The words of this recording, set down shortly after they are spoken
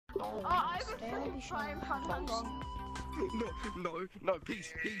I was saying try and find that wrong. No,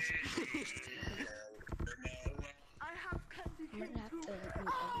 peace. I have candy I'm gonna have to mute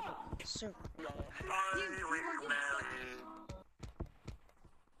everybody on the server.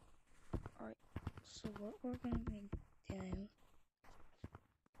 Alright, so what we're gonna be doing.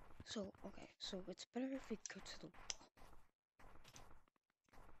 So, okay, so it's better if we go to the wall.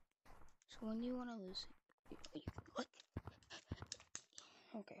 So when you wanna lose it,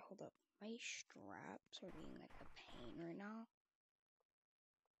 okay, hold up. My straps are being like a pain right now.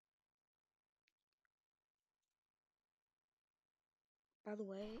 By the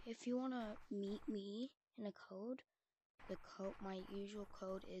way, if you wanna meet me in a code, my usual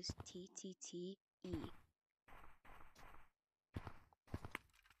code is TTTE.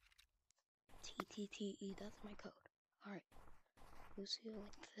 TTTE, that's my code. Alright. Lucio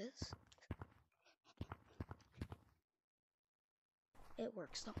like this. It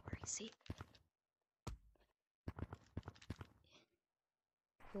works, don't worry, see?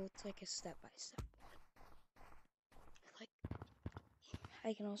 Well, it's like a step-by-step one. Like,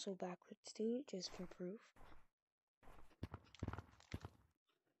 I can also backwards do it, just for proof.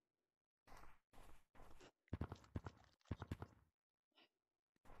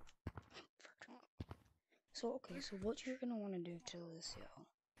 So, okay, so what you're gonna want to do to Lucio.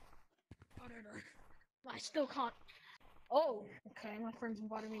 I still can't. Oh, okay, my friend's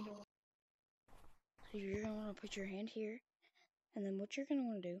invited me to. So you're gonna want to put your hand here, and then what you're gonna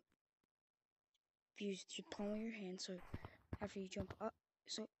want to do, use the palm of your hand, so after you jump up,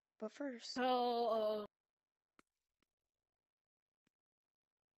 so, but first,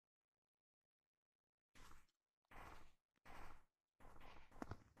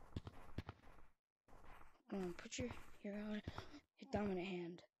 put your dominant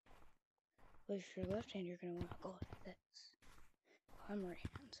hand. With your left hand, you're gonna want to go like this. I'm right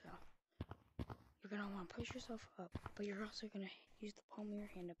hand, so you're gonna want to push yourself up, but you're also gonna use the palm of your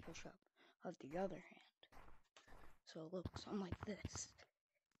hand to push up of the other hand. So it looks something like this.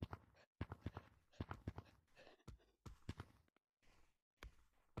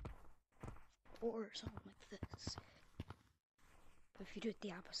 Or something like this. But if you do it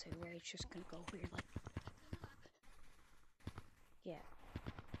the opposite way, it's just gonna go weird, like, yeah.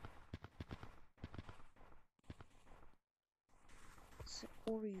 So,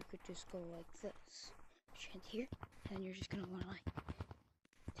 or you could just go like this. Hand here, and you're just gonna wanna like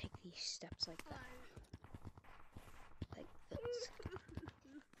take these steps like that. Like this.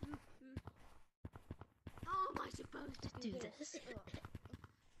 How am I supposed to Do this.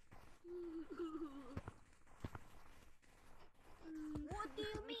 What do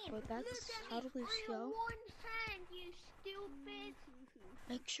you mean? But that's how to Lucio. One hand, you stupid.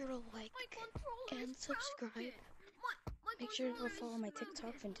 Make sure to like and subscribe. Make sure to follow my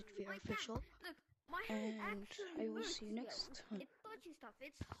TikTok, Vintage VR Official. And I will see you next time. It's touchy stuff.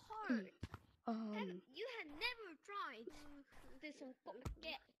 It's hard. You had never tried this on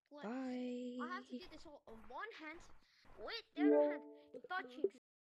get. Bye. I have to do this all on one hand with the other hand touching